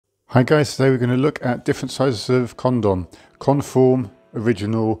Hi guys, today we're going to look at different sizes of condom. Conform,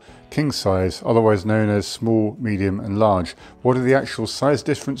 original, king size, otherwise known as small, medium and large. What are the actual size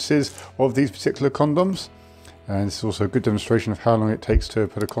differences of these particular condoms? And this is also a good demonstration of how long it takes to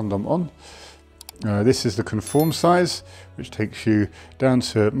put a condom on. This is the conform size, which takes you down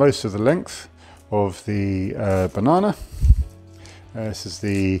to most of the length of the banana. This is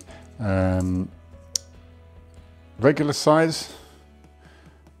the regular size.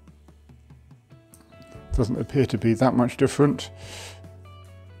 Doesn't appear to be that much different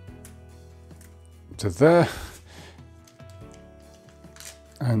to there.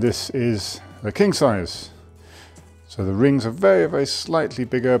 And this is the king size. So the rings are very, very slightly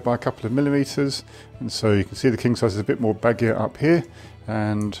bigger by a couple of millimeters. And so you can see the king size is a bit more baggier up here.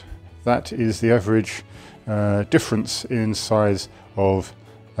 And that is the average difference in size of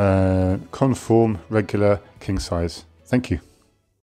conform, regular, king size. Thank you.